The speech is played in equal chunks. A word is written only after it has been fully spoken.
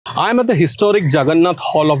I'm at the historic Jagannath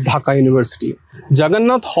Hall of Dhaka University.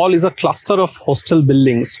 Jagannath Hall is a cluster of hostel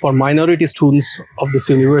buildings for minority students of this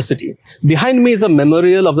university. Behind me is a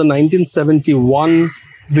memorial of the 1971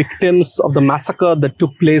 victims of the massacre that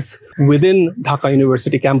took place within Dhaka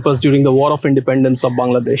University campus during the War of Independence of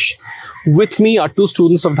Bangladesh. With me are two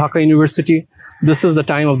students of Dhaka University. This is the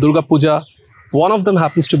time of Durga Puja. One of them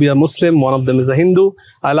happens to be a Muslim, one of them is a Hindu.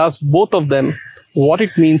 I'll ask both of them what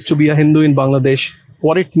it means to be a Hindu in Bangladesh,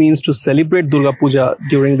 what it means to celebrate Durga Puja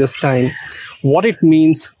during this time, what it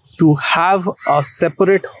means to have a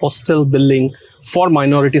separate hostel building for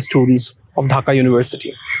minority students of Dhaka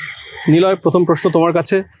University. Niloy, প্রথম প্রশ্ন তোমার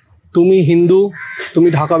কাছে, তুমি হিন্দু, তুমি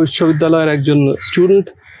ঢাকা বিশ্ববিদ্যালয়ের একজন student,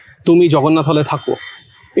 তুমি জগন্নাথ হলে থাকো,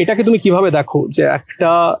 এটাকে তুমি কিভাবে দেখো যে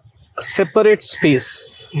একটা সেপারেট স্পেস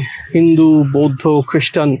হিন্দু, বৌদ্ধ,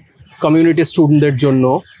 খ্রিস্টান কমিউনিটি স্টুডেন্টদের জন্য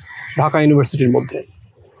ঢাকা ইউনিভার্সিটির মধ্যে?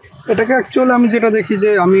 এটাকে অ্যাকচুয়ালি আমি যেটা দেখি যে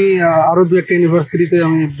আমি আরও দু একটা ইউনিভার্সিটিতে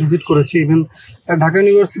আমি ভিজিট করেছি, ইভেন ঢাকা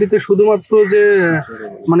ইউনিভার্সিটিতে শুধুমাত্র যে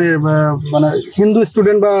মানে হিন্দু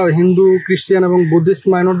স্টুডেন্ট বা হিন্দু, খ্রিস্টান এবং বুদ্ধিস্ট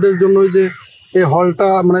মাইনরদের জন্যই যে এই হলটা,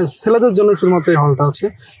 মানে ছেলেদের জন্য শুধুমাত্র এই হলটা আছে,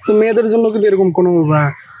 তো মেয়েদের জন্য কিন্তু এরকম কোনো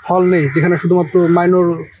হল নেই যেখানে শুধুমাত্র মাইনর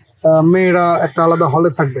মেয়েরা একটা আলাদা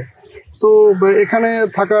হলে থাকবে। তো এখানে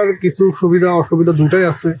থাকার কিছু সুবিধা অসুবিধা দুইটাই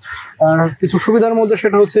আছে। আর কিছু সুবিধার মধ্যে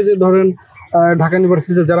সেটা হচ্ছে যে ধরেন ঢাকা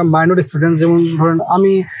ইউনিভার্সিটিতে যারা মাইনর স্টুডেন্ট, যেমন ধরেন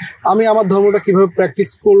আমি আমার ধর্মটা কীভাবে প্র্যাকটিস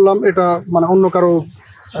করলাম এটা মানে অন্য কারো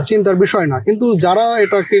চিন্তার বিষয় না, কিন্তু যারা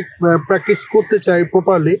এটাকে প্র্যাকটিস করতে চায়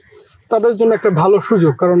প্রপারলি তাদের জন্য একটা ভালো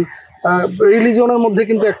সুযোগ। কারণ রিলিজিয়নের মধ্যে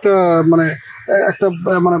কিন্তু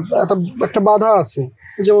একটা বাধা আছে।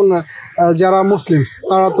 যেমন যারা মুসলিমস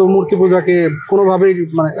তারা তো মূর্তি পূজাকে কোনোভাবেই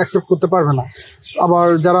অ্যাকসেপ্ট করতে পারবে না, আবার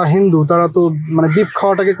যারা হিন্দু তারা তো বিফ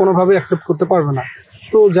খাওয়াটাকে কোনোভাবেই অ্যাকসেপ্ট করতে পারবে না।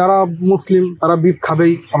 তো যারা মুসলিম তারা বিফ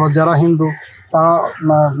খাবেই, আবার যারা হিন্দু তারা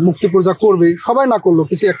মূর্তি পূজা করবেই, সবাই না করলেও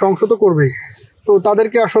কিছু একটা অংশ তো করবেই। তো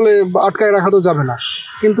তাদেরকে আসলে আটকায় রাখা তো যাবে না।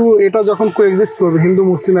 কিন্তু এটা যখন কোএক্সিস্ট করবে হিন্দু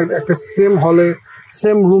মুসলিম একটা সেম হলে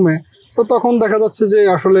সেম রুমে, তো তখন দেখা যাচ্ছে যে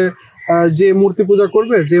আসলে যে মূর্তি পূজা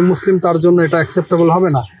করবে যে মুসলিম তার জন্য এটা অ্যাকসেপ্টেবল হবে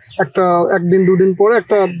না। একদিন দুদিন পরে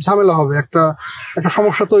একটা ঝামেলা হবে, একটা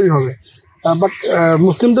সমস্যা তৈরি হবে। বাট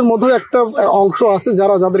মুসলিমদের মধ্যেও একটা অংশ আছে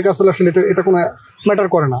যাদের কাছে আসলে এটা কোনো ম্যাটার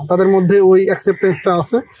করে না, তাদের মধ্যে ওই অ্যাকসেপ্টেন্সটা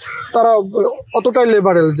আছে। তারা অতটাই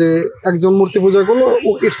লিবারেল যে একজন মূর্তি পূজা করলো,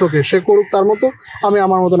 ইটস ওকে, সে করুক তার মতো, আমি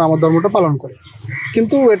আমার মতন আমার ধর্মটা পালন করি।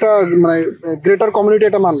 কিন্তু এটা গ্রেটার কমিউনিটি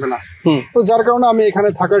এটা মানবে না। তো যার কারণে আমি এখানে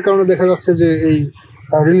থাকার কারণে দেখা যাচ্ছে যে এই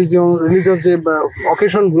রিলিজিয়াস যে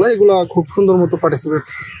অকেশনগুলো এগুলো খুব সুন্দর মতো পার্টিসিপেট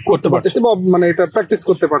করতে পারতেছি বা এটা প্র্যাকটিস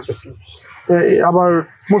করতে পারতেছি। আবার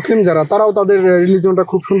মুসলিম যারা তারাও তাদের রিলিজিয়নটা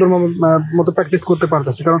খুব সুন্দর মতো প্র্যাকটিস করতে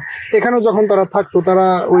পারতেছে। কারণ এখানে যখন তারা থাকতো তারা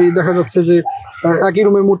ওই দেখা যাচ্ছে যে একই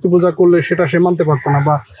রুমে মূর্তি পূজা করলে সেটা সে মানতে পারতো না,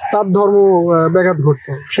 বা তার ধর্ম ব্যাঘাত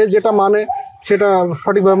ঘটতো, সে যেটা মানে সেটা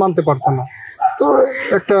সঠিকভাবে মানতে পারতো না। তো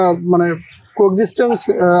একটা কোএক্সিস্টেন্স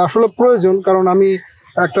আসলে প্রয়োজন। কারণ আমি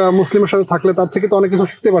একটা মুসলিমের সাথে থাকলে তার থেকে তো অনেক কিছু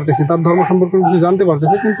শিখতে পারতেছি, তার ধর্ম সম্পর্কে কিছু জানতে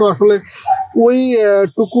পারতেছি, কিন্তু আসলে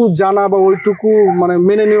ওইটুকু জানা বা ওইটুকু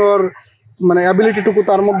মেনে নেওয়ার অ্যাবিলিটিটুকু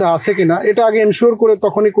তার মধ্যে আছে কিনা এটা আগে এনশিওর করে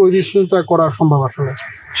তখনই কোএক্সিস্টেন্সটা করা সম্ভব আসলে।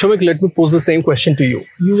 Shomik, let me pose the same question to you.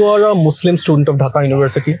 You are a Muslim student of Dhaka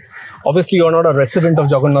University. Obviously, you are not a resident of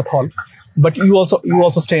Jagannath Hall, but you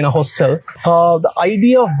also stay in a hostel. The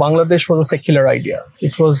idea of Bangladesh was a secular idea.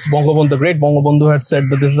 It was the great Bangabandhu had said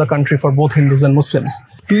that this is a country for both Hindus and Muslims.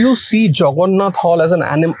 Do you see Jagannath Hall as an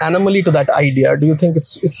anomaly to that idea? Do you think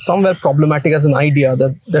it's somewhere problematic as an idea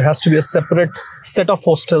that there has to be a separate set of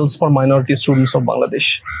hostels for minority students of Bangladesh?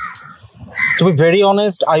 To be very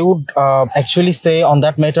honest, I would actually say on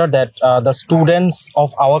that matter that the students of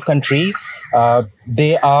our country,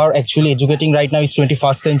 they are actually educating right now. It's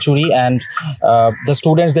 21st century, and the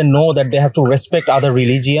students, they know that they have to respect other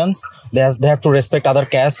religions. They have to respect other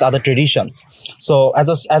castes, other traditions. So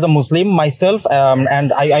as a Muslim myself, and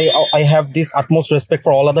I have this utmost respect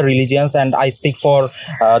for all other religions, and I speak for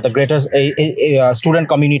the greater student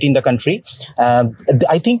community in the country.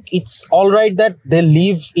 I think it's all right that they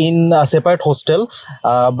live in a separate hostel,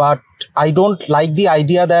 but I don't like the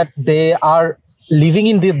idea that they are living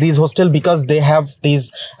in these hostel because they have these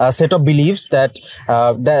set of beliefs that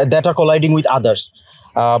are colliding with others.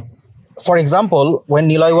 For example, when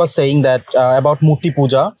Niloy was saying that about Murti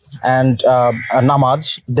Puja and Namaz,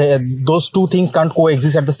 those two things can't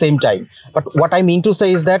coexist at the same time. But what I mean to say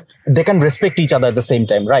is that they can respect each other at the same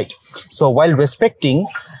time, right? So while respecting,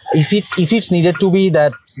 if it's needed to be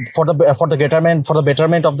that for the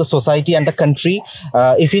betterment of the society and the country,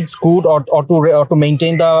 if it's good or to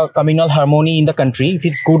maintain the communal harmony in the country, if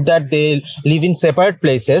it's good that they live in separate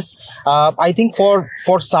places, I think for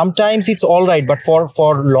sometimes it's all right, but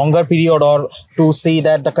for longer period, or to see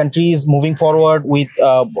that the country is moving forward with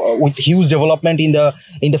huge development in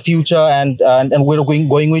the future, and we're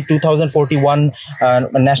going with 2041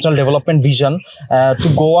 national development vision, to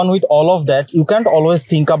go on with all of that, you can't always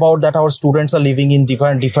think about that our students are living in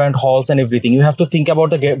different halls and everything. You have to think about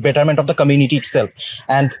the betterment of the community itself.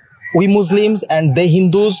 And we Muslims and they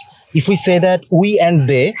Hindus, if we say that we and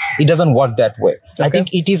they, it doesn't work that way. Okay. I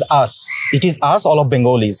think it is us, all of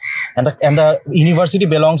Bengalis, and the university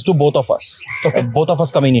belongs to both of us, okay. Both of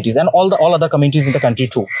us communities, and all other communities in the country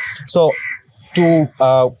too. So to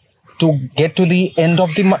get to the end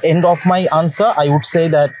of my answer, I would say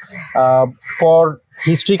that for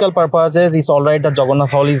historical purposes, it's all right that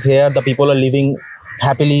Jagannath Hall is here. The people are living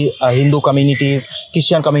happily. Hindu communities,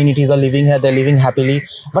 Christian communities are living here. They're living happily.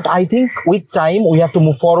 But I think with time, we have to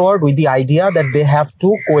move forward with the idea that they have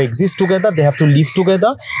to coexist together. They have to live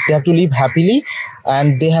together. They have to live happily,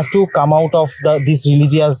 and they have to come out of this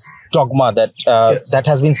religious dogma that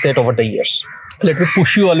has been set over the years. Let me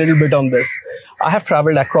push you a little bit on this. I have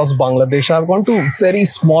traveled across Bangladesh. I've gone to very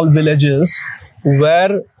small villages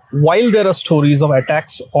where, while there are stories of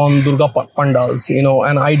attacks on Durga pandals,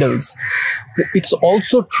 and idols, it's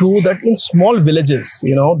also true that in small villages,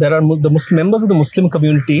 there are the members of the Muslim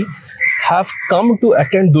community have come to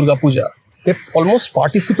attend Durga Puja. They almost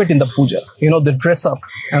participate in the puja. They dress up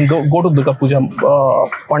and go to Durga Puja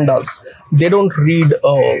pandals. They don't read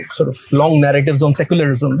sort of long narratives on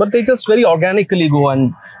secularism, but they just very organically go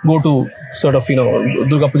to sort of,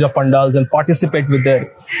 Durga Puja pandals and participate with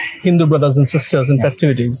their Hindu brothers and sisters in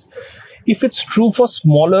festivities. If it's true for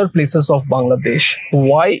smaller places of Bangladesh,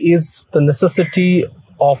 why is the necessity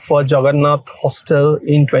of a Jagannath hostel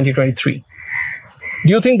in 2023?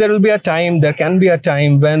 Do you think there can be a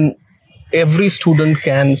time when every student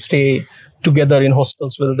can stay together in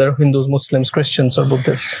hostels, whether they're Hindus, Muslims, Christians, or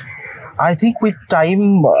Buddhists? I think with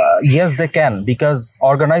time, yes, they can, because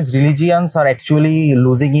organized religions are actually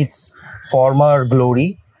losing its former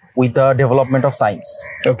glory with the development of science.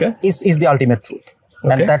 Okay, is the ultimate truth.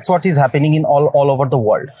 Okay. And that's what is happening in all over the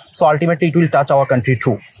world. So ultimately, it will touch our country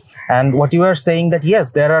too. And what you are saying, that yes,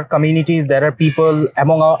 there are communities, there are people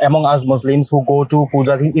among us Muslims who go to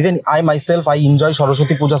pujas. Even I myself, I enjoy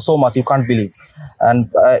Saraswati Puja so much, you can't believe. And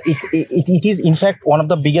it is in fact one of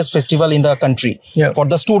the biggest festival in the country, yeah, for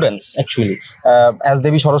the students actually, as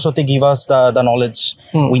Devi Saraswati give us the knowledge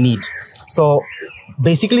we need. So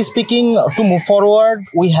basically speaking, to move forward,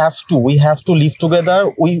 we have to live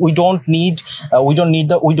together. We don't need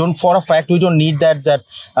for a fact, we don't need that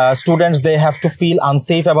students, they have to feel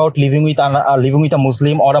unsafe about living with a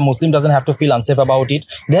Muslim, or a Muslim doesn't have to feel unsafe about it.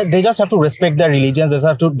 They just have to respect their religions.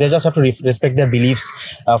 They just have to respect their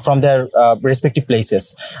beliefs from their respective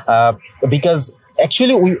places, because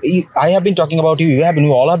actually I have been talking about we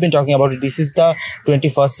all have been talking about it. This is the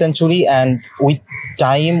 21st century, and with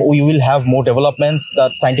time we will have more developments.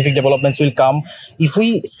 That scientific developments will come. If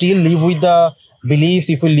we still live with the beliefs,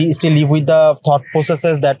 if we still live with the thought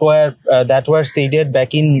processes that were seeded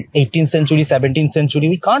back in 18th century, 17th century,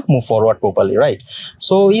 we can't move forward properly, right?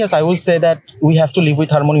 So yes, I will say that we have to live with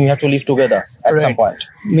harmony. We have to live together at some point.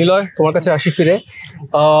 Niloy, তোমার কাছে আসি ফিরে।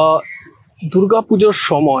 দুর্গা পুজোর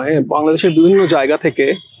সময় বাংলাদেশের বিভিন্ন জায়গা থেকে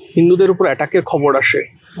হিন্দুদের উপর অ্যাটাকের খবর আসে।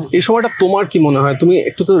 এই সময়টা তোমার কি মনে হয়? তুমি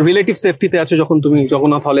একটু তো রিলেটিভ সেফটিতে আছো যখন তুমি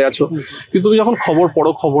জগন্নাথ হলে আছো, কিন্তু তুমি যখন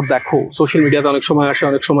খবর দেখো, সোশ্যাল মিডিয়াতে অনেক সময় আসে,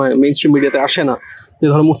 অনেক সময় মেইন স্ট্রিম মিডিয়াতে আসে না, যে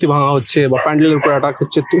ধরো মূর্তি ভাঙা হচ্ছে বা প্যান্ডেলের উপর অ্যাটাক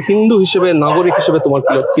হচ্ছে, তো হিন্দু হিসেবে, নাগরিক হিসেবে তোমার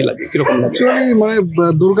কি লাগে, কিরকম লাগে? অ্যাকচুয়ালি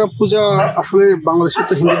দুর্গা পূজা আসলে বাংলাদেশের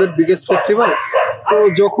তো হিন্দুদের বিগেস্ট ফেস্টিভ্যাল। তো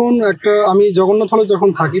যখন আমি জগন্নাথ হলে যখন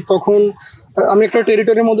থাকি, তখন আমি একটা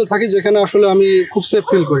টেরিটরির মধ্যে থাকি যেখানে আসলে আমি খুব সেফ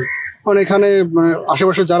ফিল করি। কারণ এখানে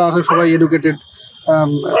আশেপাশে যারা আছে সবাই এডুকেটেড,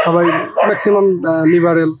 সবাই ম্যাক্সিমাম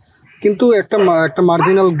লিবারেল। কিন্তু একটা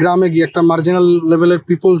মার্জিনাল গ্রামে গিয়ে একটা মার্জিনাল লেভেলের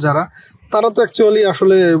পিপল যারা, তারা তো অ্যাকচুয়ালি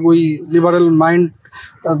আসলে ওই লিবারেল মাইন্ড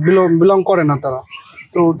বিলং করে না তারা।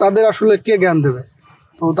 তো তাদের আসলে কে জ্ঞান দেবে?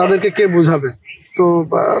 তো তাদেরকে কে বোঝাবে? তো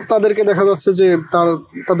তাদেরকে দেখা যাচ্ছে যে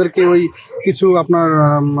তাদেরকে ওই কিছু আপনার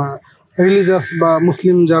রিলিজিয়াস বা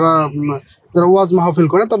মুসলিম যারা ওয়াজ মাহফিল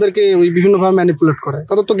করে, তাদেরকে ওই বিভিন্নভাবে ম্যানিপুলেট করে।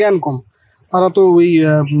 তাদের তো জ্ঞান কম, তারা তো ওই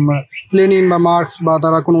লেনিন বা মার্কস বা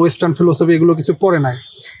তারা কোনো ওয়েস্টার্ন ফিলোসফি এগুলো কিছু পড়ে নাই,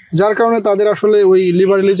 যার কারণে তাদের আসলে ওই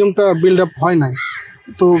লিবারেলিজমটা বিল্ড আপ হয় নাই।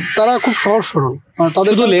 তো তারা খুব সহজ সরল,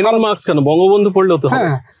 তাদের মার্কস কেন, বঙ্গবন্ধু পড়লেও তো,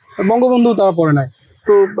 হ্যাঁ বঙ্গবন্ধু তারা পড়ে নাই।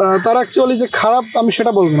 তো তারা অ্যাকচুয়ালি যে খারাপ আমি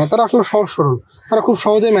সেটা বলবো না, তারা আসলে সহজ সরল, তারা খুব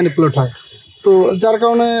সহজেই ম্যানিপুলেট হয়। তো যার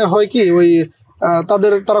কারণে হয় কি ওই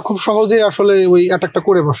তারা খুব সহজেই আসলে ওই অ্যাটাকটা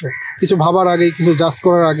করে বসে, কিছু ভাবার আগেই, কিছু জাজ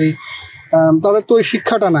করার আগেই। তাদের তো ওই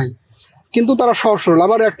শিক্ষাটা নাই, কিন্তু তারা সহজ সরল।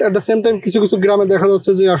 আবার অ্যাট দ্য সেম টাইম কিছু কিছু গ্রামে দেখা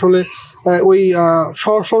যাচ্ছে যে আসলে ওই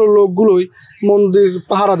সহজ সরল লোকগুলোই মন্দির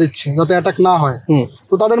পাহারা দিচ্ছে যাতে অ্যাটাক না হয়।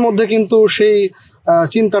 তো তাদের মধ্যে কিন্তু সেই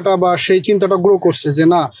চিন্তাটা গ্রো করছে যে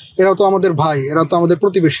না, এরা তো আমাদের ভাই, এরা তো আমাদের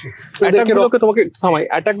প্রতিবেশী। তোমাকে থামাই,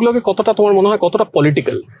 অ্যাটাকগুলোকে কতটা তোমার মনে হয় কতটা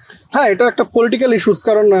পলিটিক্যাল? হ্যাঁ, এটা একটা পলিটিক্যাল ইস্যুস,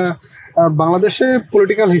 কারণ বাংলাদেশে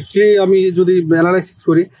পলিটিক্যাল হিস্ট্রি আমি যদি অ্যানালাইসিস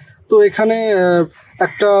করি, তো এখানে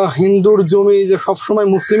একটা হিন্দুর জমি যে সবসময়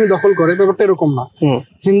মুসলিমই দখল করে, ব্যাপারটা এরকম না।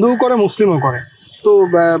 হিন্দুও করে, মুসলিমও করে। তো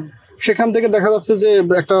সেখান থেকে দেখা যাচ্ছে যে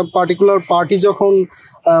একটা পার্টিকুলার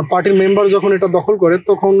পার্টির মেম্বার যখন এটা দখল করে,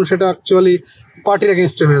 তখন সেটা অ্যাকচুয়ালি পার্টির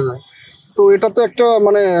এগেনস্টে হয়ে যায়। তো এটা তো একটা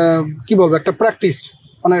মানে কি বলবো, একটা প্র্যাকটিস,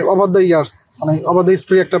 মানে ওভার দ্য ইয়ার্স, মানে ওভার দ্য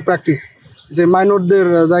হিস্ট্রি একটা প্র্যাকটিস যে মাইনরদের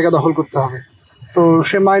জায়গা দখল করতে হবে। তো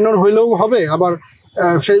সে মাইনর হইলেও হবে, আবার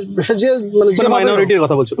সে যে মাইনরিটির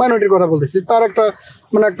কথা বলতেছি, তার একটা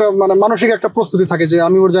মানসিক একটা প্রস্তুতি থাকে যে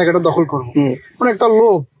আমি ওর জায়গাটা দখল করবো, মানে একটা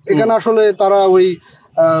লোভ। এখানে আসলে তারা ওই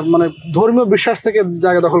মানে ধর্মীয় বিশ্বাস থেকে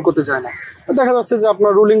জায়গা দখল করতে চায় না। দেখা যাচ্ছে যে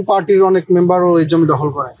আপনার রুলিং পার্টির অনেক মেম্বারও এই জমি দখল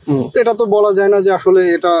করে। তো এটা তো বলা যায় না যে আসলে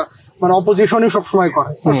এটা মানে অপোজিশনই সবসময়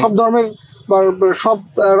করে, সব ধর্মের বা সব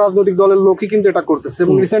রাজনৈতিক দলের লোকই কিন্তু এটা করতেছে।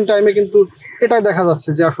 এবং রিসেন্ট টাইমে কিন্তু এটাই দেখা যাচ্ছে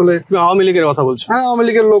যে আসলে আওয়ামী লীগের কথা বলছো। হ্যাঁ, আওয়ামী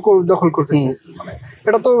লীগের লোকও দখল করতেছে। মানে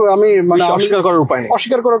এটা তো আমি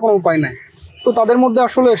অস্বীকার করার কোনো উপায় নাই। তো তাদের মধ্যে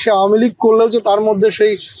আসলে সে আওয়ামী লীগ করলেও যে তার মধ্যে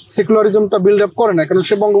সেই সেকুলারিজমটা বিল্ড আপ করে না, কারণ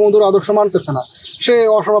সে বঙ্গবন্ধুর আদর্শ মানতেছে না, সে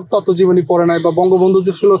অসমাপ্ত আত্মজীবনী পড়ে নাই, বা বঙ্গবন্ধুর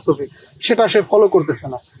যে ফিলোসফি সেটা সে ফলো করতেছে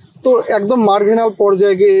না। তো একদম মার্জিনাল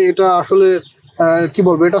পর্যায়ে গিয়ে এটা আসলে কি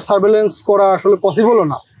বলবো, এটা সার্ভেলেন্স করা আসলে পসিবলও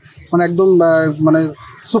না। মানে একদম মানে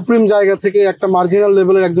সুপ্রিম জায়গা থেকে একটা মার্জিনাল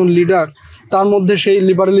লেভেলের একজন লিডার, তার মধ্যে সেই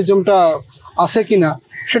লিবারালিজমটা আছে কিনা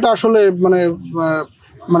সেটা আসলে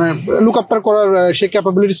মানে লুক আফটার করার সেই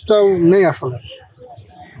ক্যাপাবিলিটিসটাও নেই আসলে।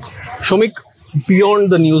 Shomik, beyond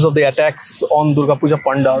the news of the attacks on Durga Puja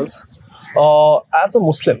pandals, as a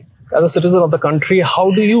Muslim, as a citizen of the country,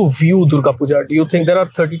 how do you view Durga Puja? Do you think there are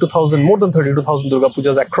more than 32,000 Durga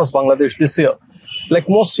Pujas across Bangladesh this year, like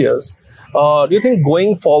most years? Do you think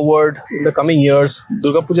going forward in the coming years,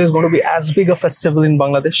 Durga Puja is going to be as big a festival in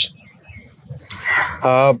Bangladesh?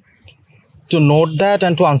 To note that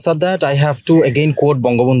and to answer that, I have to again quote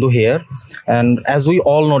Bangabandhu here. And as we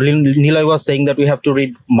all know, Niloy was saying that we have to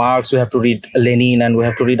read Marx, we have to read Lenin, and we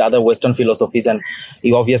have to read other Western philosophies. And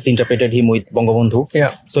he obviously interpreted him with Bangabandhu.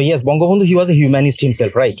 Yeah. So yes, Bangabandhu, he was a humanist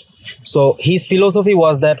himself, right? So his philosophy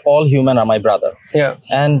was that all human are my brother. Yeah.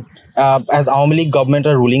 And as Awami League government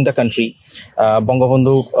are ruling the country,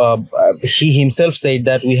 Bangabandhu, he himself said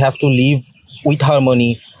that we have to live with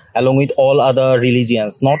harmony along with all other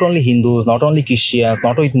religions, not only Hindus, not only Christians,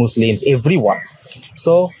 not with Muslims, everyone.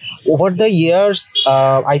 So over the years,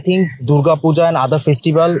 I think Durga Puja and other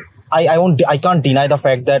festival, I can't deny the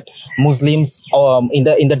fact that Muslims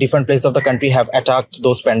in the different places of the country have attacked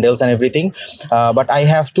those pandals and everything. But I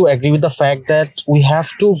have to agree with the fact that we have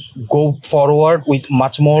to go forward with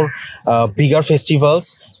much more bigger festivals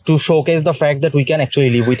to showcase the fact that we can actually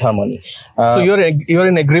live with harmony. So you're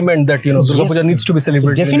in agreement that Durga Puja needs to be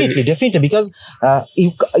celebrated. Definitely, because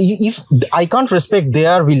if I can't respect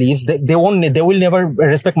their beliefs, they will never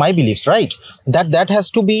respect my beliefs, right? That has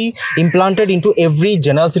to be implanted into every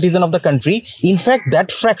general citizen of the country. In fact,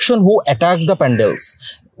 that fraction who attacks the pandals,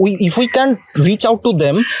 if we can reach out to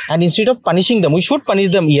them and instead of punishing them, we should punish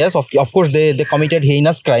them. Yes, of course they committed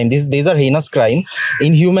heinous crime. These are heinous crime,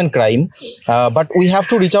 inhuman crime. But we have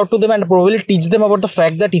to reach out to them and probably teach them about the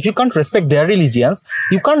fact that if you can't respect their religions,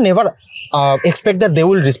 you can't never expect that they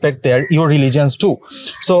will respect your religions too.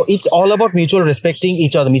 So it's all about mutually respecting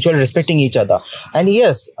each other. And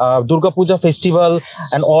yes, Durga Puja festival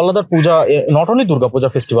and all other puja, not only Durga Puja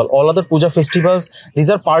festival, all other puja festivals, these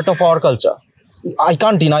are part of our culture. I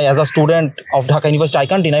can't deny, as a student of Dhaka University, I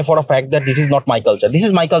can't deny for a fact that this is not my culture. This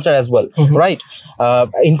is my culture as well, right?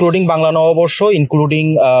 Including Bangla Noborsho,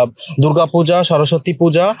 including Durga Puja, Saraswati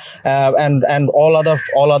Puja, and all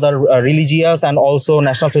other religious and also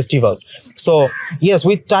national festivals. So yes,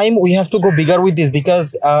 with time we have to go bigger with this,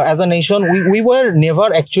 because as a nation we were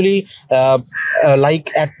never actually like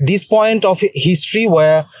at this point of history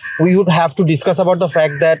where we would have to discuss about the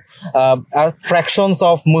fact that fractions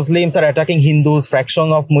of Muslims are attacking Hindus,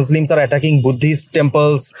 fraction of Muslims are attacking Buddhist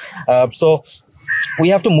temples. So we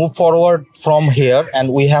have to move forward from here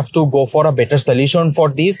and we have to go for a better solution for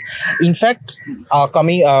this. In fact,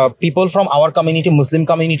 people from our community, Muslim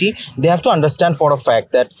community, they have to understand for a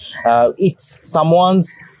fact that it's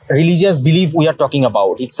someone's religious belief we are talking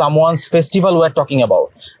about. It's someone's festival we are talking about.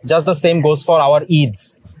 Just the same goes for our Eids.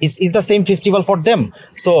 Is the same festival for them.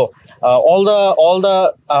 So all the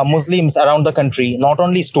Muslims around the country, not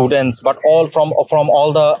only students but all from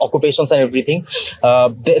all the occupations and everything,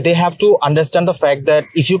 they have to understand the fact that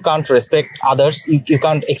if you can't respect others, you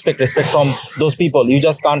can't expect respect from those people. You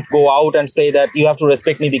just can't go out and say that you have to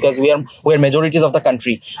respect me because we are majorities of the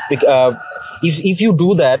country. If you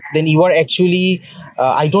do that, then you are actually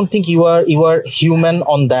I don't think you are human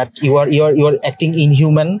on that. You are acting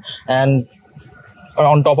inhuman, and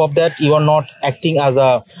on top of that, you are not acting as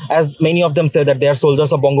many of them say that they are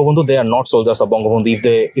soldiers of Bangabandhu. They are not soldiers of Bangabandhu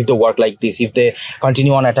if they work like this, if they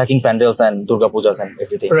continue on attacking pandals and Durga Pujas and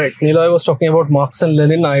everything. Right. Niloy was talking about Marx and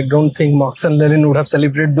Lenin. I don't think Marx and Lenin would have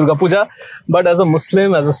celebrated Durga Puja. But as a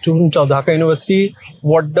Muslim, as a student of Dhaka University,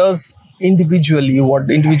 what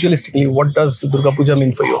individualistically, what does Durga Puja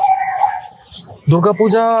mean for you? Durga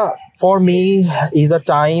Puja for me is a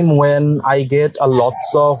time when I get a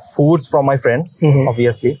lots of foods from my friends.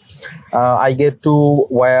 Obviously, I get to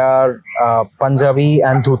wear Punjabi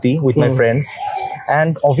and dhuti with my friends,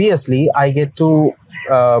 and obviously I get to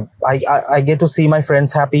see my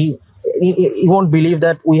friends happy. You won't believe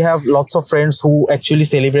that we have lots of friends who actually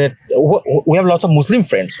celebrate. We have lots of Muslim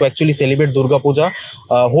friends who actually celebrate Durga Puja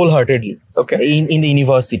wholeheartedly. Okay. In the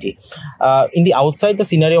university. In the outside, the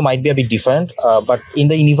scenario might be a bit different, but in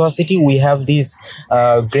the university, we have this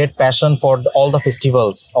great passion for all the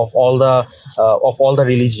festivals of all the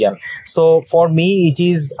religion. So for me, it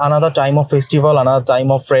is another time of festival, another time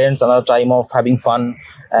of friends, another time of having fun,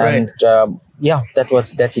 and yeah,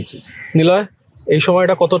 that's it. Niloy, এই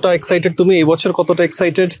সময়টা কতটা excited তুমি? এই বছর কতটা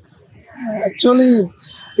excited? Actually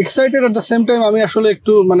excited at the same time আমি আসলে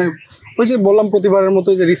একটু মানে ওই যে বললাম প্রতিবারের মতো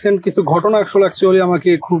যে রিসেন্ট কিছু ঘটনা অ্যাকচুয়ালি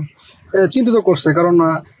আমাকে খুব চিন্তিত করছে। কারণ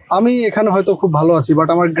আমি এখানে হয়তো খুব ভালো আছি, বাট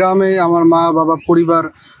আমার গ্রামে আমার মা বাবা পরিবার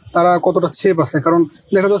তারা কতটা ছেপ আছে। কারণ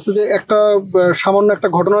দেখা যাচ্ছে যে একটা সামান্য একটা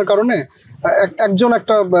ঘটনার কারণে একজন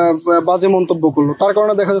একটা বাজে মন্তব্য করলো, তার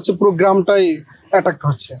কারণে দেখা যাচ্ছে পুরো গ্রামটাই অ্যাটাক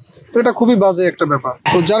হচ্ছে। তো এটা খুবই বাজে একটা ব্যাপার।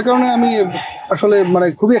 তো যার কারণে আমি আসলে মানে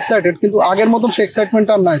খুবই এক্সাইটেড, কিন্তু আগের মতন সে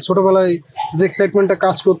এক্সাইটমেন্টটা আর নাই। ছোটবেলায় যে এক্সাইটমেন্টটা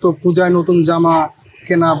কাজ করতো, পূজায় নতুন জামা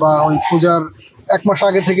কেনা বা ওই পূজার 1 মাস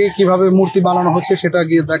আগে থেকেই কিভাবে মূর্তি বানানো হচ্ছে সেটা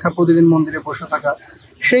গিয়ে দেখা, প্রতিদিন মন্দিরে বসে থাকা,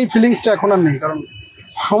 সেই ফিলিংসটা এখন আর নেই। কারণ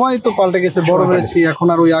সময় তো পাল্টে গেছে, বড় হয়েছি, এখন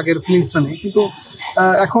আর ওই আগের ফিলিংসটা নেই। কিন্তু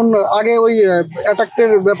এখন আগে ওই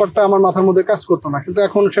অ্যাটাকের ব্যাপারটা আমার মাথার মধ্যে কাজ করতো না, কিন্তু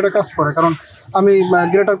এখন সেটা কাজ করে। কারণ আমি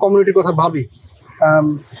গ্রেটার কমিউনিটির কথা ভাবি।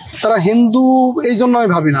 তারা হিন্দু এই জন্য আমি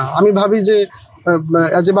ভাবি না, আমি ভাবি যে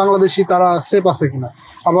অ্যাজ এ বাংলাদেশি তারা সেফ আছে কিনা।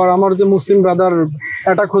 আবার আমার যে মুসলিম ব্রাদার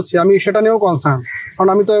অ্যাটাক হচ্ছে, আমি সেটা নিয়েও কনসার্ন। কারণ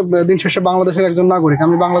আমি তো দিন শেষে বাংলাদেশের একজন নাগরিক,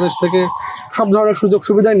 আমি বাংলাদেশ থেকে সব ধরনের সুযোগ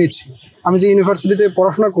সুবিধাই নিচ্ছি। আমি যে ইউনিভার্সিটিতে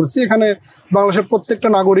পড়াশোনা করছি, এখানে বাংলাদেশের প্রত্যেকটা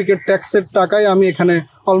নাগরিকের ট্যাক্সের টাকায় আমি এখানে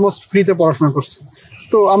অলমোস্ট ফ্রিতে পড়াশোনা করছি।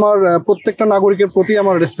 তো আমার প্রত্যেকটা নাগরিকের প্রতি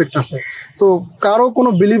আমার রেসপেক্ট আছে। তো কারো কোনো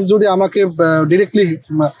বিলিফ যদি আমাকে ডিরেক্টলি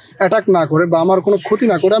অ্যাটাক না করে বা আমার কোনো ক্ষতি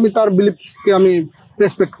না করে, আমি তার বিলিফকে আমি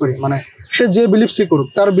রেসপেক্ট করি। মানে সে যে বিলিফসই করুক,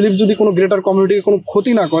 তার বিলিফ যদি কোনো গ্রেটার কমিউনিটিকে কোনো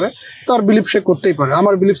ক্ষতি না করে, তার বিলিফ সে করতেই পারে।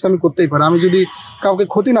 আমার বিলিফস আমি করতেই পারি। আমি যদি কাউকে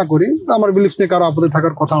ক্ষতি না করি, আমার বিলিফস নিয়ে কারো আপদে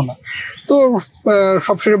থাকার কথাও না। তো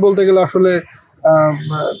সবশেষে বলতে গেলে আসলে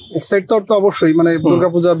এক্সাইট তো অবশ্যই, মানে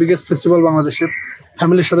দুর্গাপূজা বিগেস্ট ফেস্টিভ্যাল বাংলাদেশের,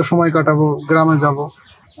 ফ্যামিলির সাথে সময় কাটাবো, গ্রামে যাব।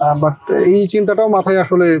 বাট এই চিন্তাটাও মাথায়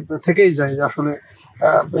আসলে থেকেই যায় যে আসলে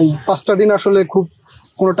এই 5টা দিন আসলে খুব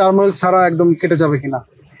কোনো টার্মোইল ছাড়া একদম কেটে যাবে কিনা।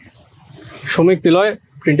 শমিক, নিলয়,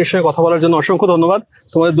 প্রিন্টের সঙ্গে কথা বলার জন্য অসংখ্য ধন্যবাদ।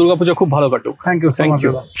 তোমাদের দুর্গাপূজা খুব ভালো কাটুক। Thank you. Thank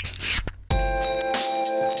you.